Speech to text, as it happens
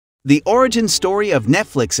The origin story of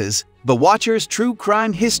Netflix's The Watcher's true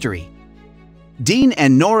crime history. Dean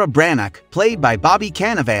and Nora Brannock, played by Bobby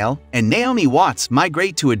Cannavale, and Naomi Watts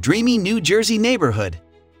migrate to a dreamy New Jersey neighborhood,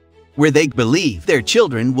 where they believe their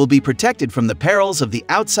children will be protected from the perils of the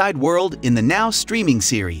outside world in the now streaming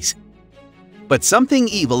series. But something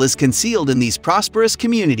evil is concealed in these prosperous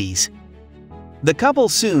communities. The couple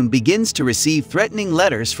soon begins to receive threatening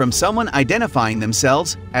letters from someone identifying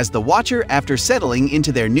themselves as the Watcher after settling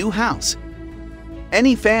into their new house.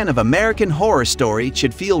 Any fan of American Horror Story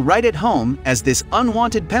should feel right at home as this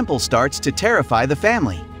unwanted pimple starts to terrify the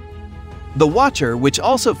family. The Watcher, which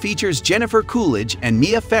also features Jennifer Coolidge and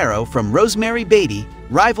Mia Farrow from Rosemary Beatty,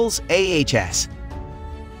 rivals AHS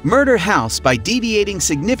Murder House by deviating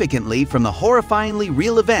significantly from the horrifyingly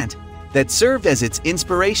real event that served as its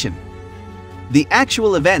inspiration. The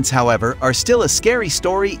actual events, however, are still a scary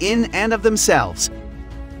story in and of themselves.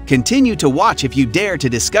 Continue to watch if you dare to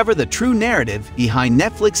discover the true narrative behind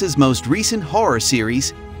Netflix's most recent horror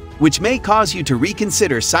series, which may cause you to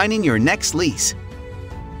reconsider signing your next lease.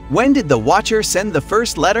 When did the Watcher send the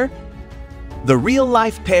first letter? The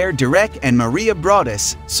real-life pair Derek and Maria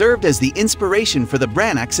Broaddus served as the inspiration for the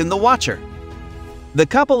Brannocks in The Watcher. The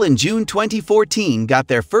couple in June 2014 got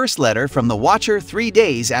their first letter from the Watcher 3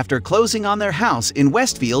 days after closing on their house in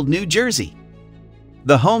Westfield, New Jersey.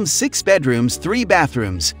 The home's 6 bedrooms, 3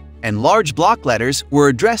 bathrooms, and large block letters were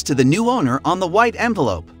addressed to the new owner on the white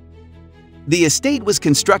envelope. The estate was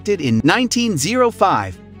constructed in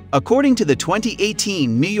 1905, according to the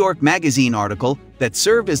 2018 New York Magazine article that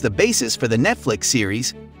served as the basis for the Netflix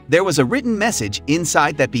series. There was a written message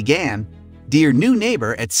inside that began, "Dear new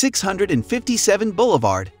neighbor at 657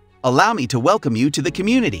 Boulevard, allow me to welcome you to the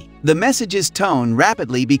community." The message's tone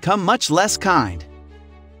rapidly became much less kind.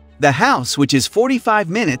 The house, which is 45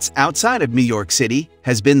 minutes outside of New York City,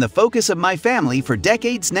 has been the focus of my family for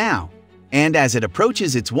decades now, and as it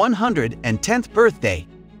approaches its 110th birthday,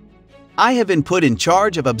 I have been put in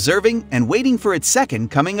charge of observing and waiting for its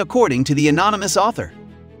second coming, according to the anonymous author.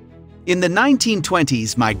 In the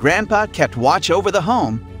 1920s, my grandpa kept watch over the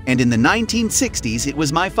home, and in the 1960s it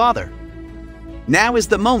was my father. Now is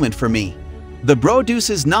the moment for me. The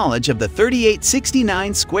Broaddus's knowledge of the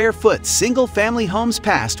 3869 square foot single-family home's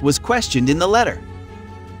past was questioned in the letter.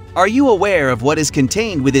 Are you aware of what is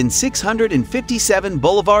contained within 657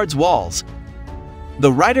 Boulevard's walls?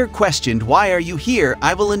 The writer questioned, "Why are you here?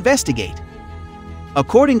 I will investigate."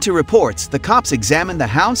 According to reports, the cops examined the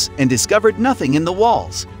house and discovered nothing in the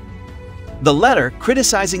walls. The letter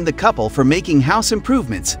criticizing the couple for making house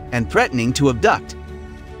improvements and threatening to abduct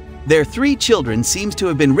their 3 children seems to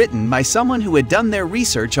have been written by someone who had done their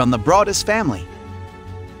research on the Broaddus family.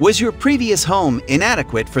 Was your previous home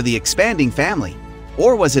inadequate for the expanding family,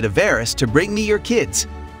 or was it avaricious to bring me your kids?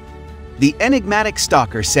 The enigmatic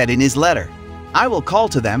stalker said in his letter, "I will call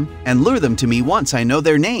to them and lure them to me once I know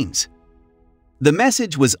their names." The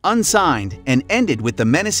message was unsigned and ended with the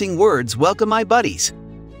menacing words, "Welcome my buddies.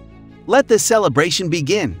 Let the celebration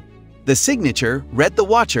begin." The signature read The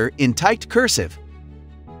Watcher in typed cursive.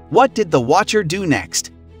 What did the Watcher do next?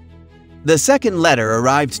 The second letter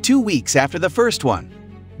arrived 2 weeks after the first one.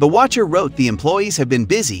 The Watcher wrote, "The employees have been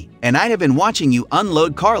busy, and I have been watching you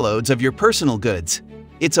unload carloads of your personal goods.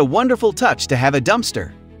 It's a wonderful touch to have a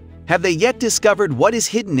dumpster. Have they yet discovered what is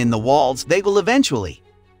hidden in the walls? They will eventually."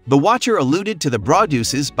 The Watcher alluded to the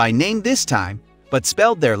Broadduses by name this time, but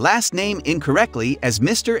spelled their last name incorrectly as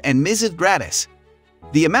Mr. and Mrs. Gratis.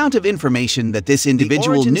 The amount of information that this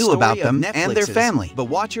individual knew about them and their family,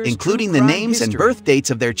 including the names and birth dates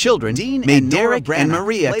of their children, made Derek and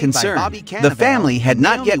Maria concerned. The family had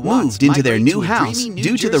not yet moved into their new house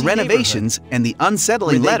due to the renovations and the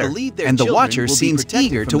unsettling letter, and the Watcher seems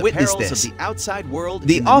eager to witness this.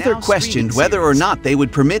 The author questioned whether or not they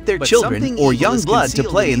would permit their children or young blood to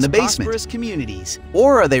play in the basement.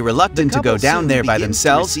 Or are they reluctant to go down there by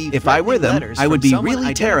themselves? If I were them, I would be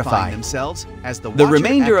really terrified. The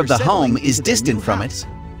remainder of the home is distant from it.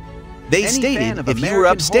 They stated if you were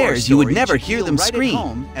upstairs you would never hear them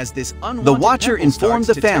scream. The Watcher informed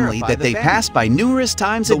the family that they passed by numerous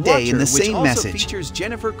times a day in the same message.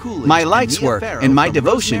 "My life's work and my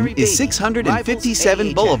devotion is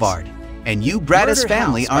 657 Boulevard. And you Broaddus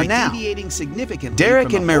family are now."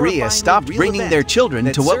 Derek and Maria stopped bringing their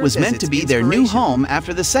children to what was meant to be their new home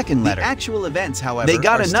after the second letter. They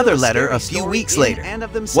got another letter a few weeks later.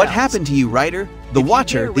 What happened to you, writer? The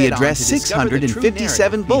Watcher, the address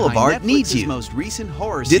 657 Boulevard needs you.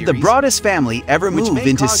 Did the Broaddus family ever move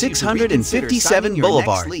into 657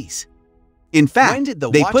 Boulevard? In fact,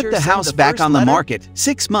 they put the house back on the market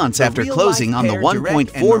 6 months after closing on the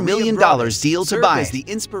 $1.4 million deal to buy it.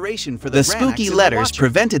 The spooky letters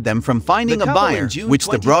prevented them from finding a buyer, which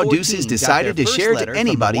the Brannock decided to share to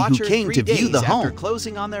anybody who came to view the home.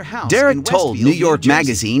 Derek told New York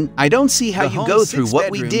Magazine, "I don't see how you go through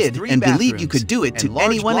what we did and believe you could do it to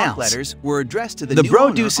anyone else." The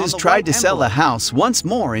Brannock tried to sell the house once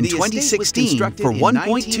more in 2016 for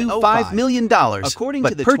 $1.25 million,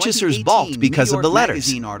 but purchasers balked because of the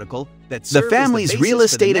letters. The family's real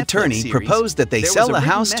estate attorney proposed that they sell the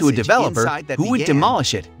house to a developer who would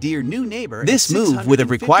demolish it. This move would have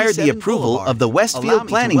required the approval of the Westfield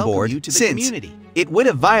Planning Board, since it would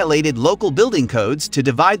have violated local building codes to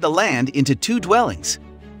divide the land into 2 dwellings.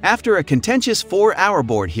 After a contentious 4-hour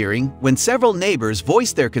board hearing, when several neighbors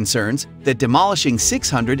voiced their concerns that demolishing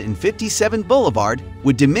 657 Boulevard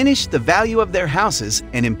would diminish the value of their houses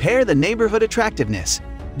and impair the neighborhood attractiveness,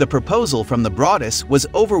 the proposal from the Brannocks was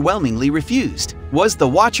overwhelmingly refused. Was the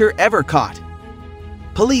Watcher ever caught?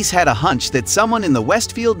 Police had a hunch that someone in the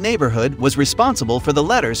Westfield neighborhood was responsible for the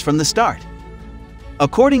letters from the start.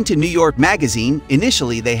 According to New York Magazine,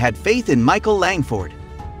 initially they had faith in Michael Langford,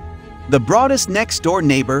 the Brannocks' next-door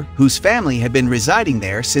neighbor whose family had been residing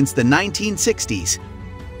there since the 1960s,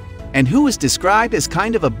 and who was described as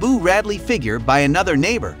kind of a Boo Radley figure by another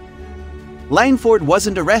neighbor. Langford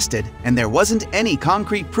wasn't arrested, and there wasn't any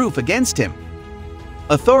concrete proof against him.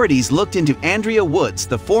 Authorities looked into Andrea Woods,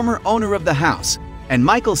 the former owner of the house, and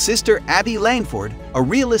Michael's sister Abby Langford, a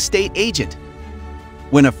real estate agent,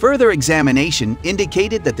 when a further examination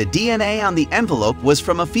indicated that the DNA on the envelope was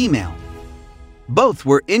from a female. Both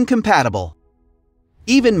were incompatible.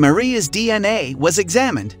 Even Maria's DNA was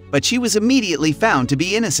examined, but she was immediately found to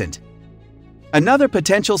be innocent. Another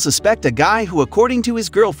potential suspect, a guy who, according to his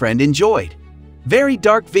girlfriend, enjoyed very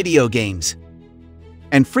dark video games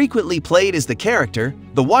and frequently played as the character,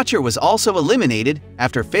 the Watcher, was also eliminated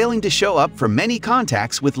after failing to show up for many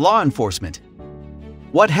contacts with law enforcement.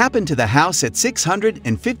 What happened to the house at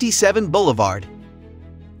 657 Boulevard?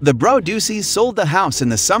 The Brannocks sold the house in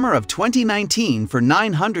the summer of 2019 for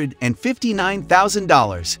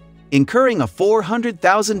 $959,000, incurring a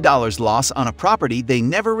 $400,000 loss on a property they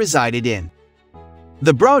never resided in.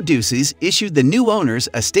 The Brannocks issued the new owners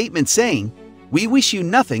a statement saying, "We wish you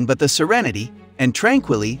nothing but the serenity and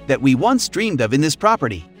tranquility that we once dreamed of in this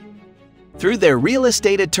property." Through their real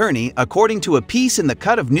estate attorney, according to a piece in the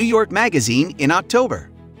Cut of New York Magazine in October.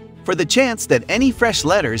 For the chance that any fresh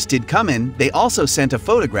letters did come in, they also sent a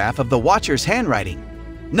photograph of the Watcher's handwriting.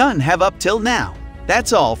 None have up till now.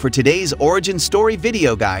 That's all for today's origin story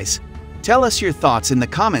video, guys. Tell us your thoughts in the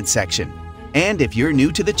comment section. And if you're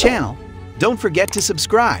new to the channel, don't forget to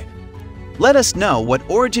subscribe. Let us know what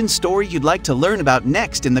origin story you'd like to learn about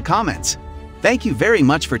next in the comments. Thank you very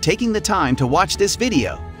much for taking the time to watch this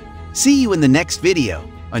video. See you in the next video.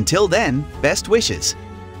 Until then, best wishes.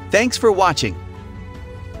 Thanks for watching.